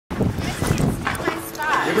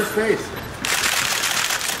his face.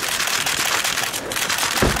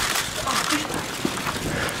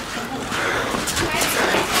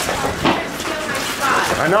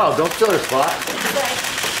 I know, don't steal her spot.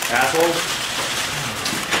 Assholes.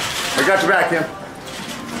 I got your back, Tim.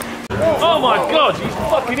 Oh my god, you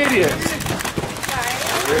fucking idiots!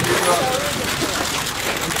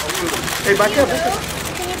 Hey, back up.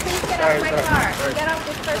 Can you please get out of my car? Get out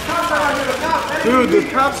this first. Dude, the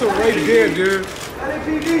cops are right there, dude.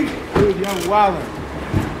 Dude, young wildin'.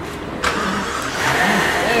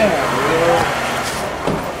 Yeah, bro.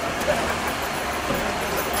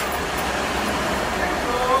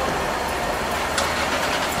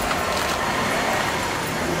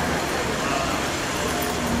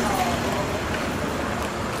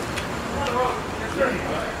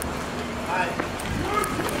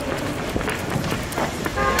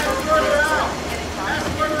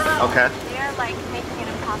 Okay. They are like making it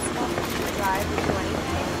impossible to drive or do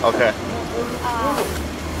anything. Okay.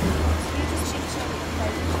 You just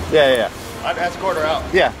shoot. Yeah. I'd escort her out.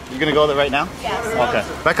 Yeah, you're gonna go there right now? Yes. Okay.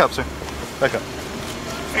 Back up, sir. Back up.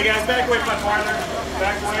 Hey guys, back away from my partner.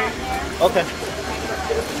 Back away. Okay.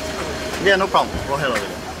 Yeah, no problem. We'll handle it.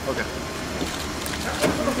 Okay.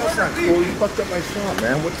 That's not cool. You fucked up my shot,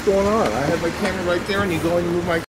 man. What's going on? I had my camera right there and you go and you move my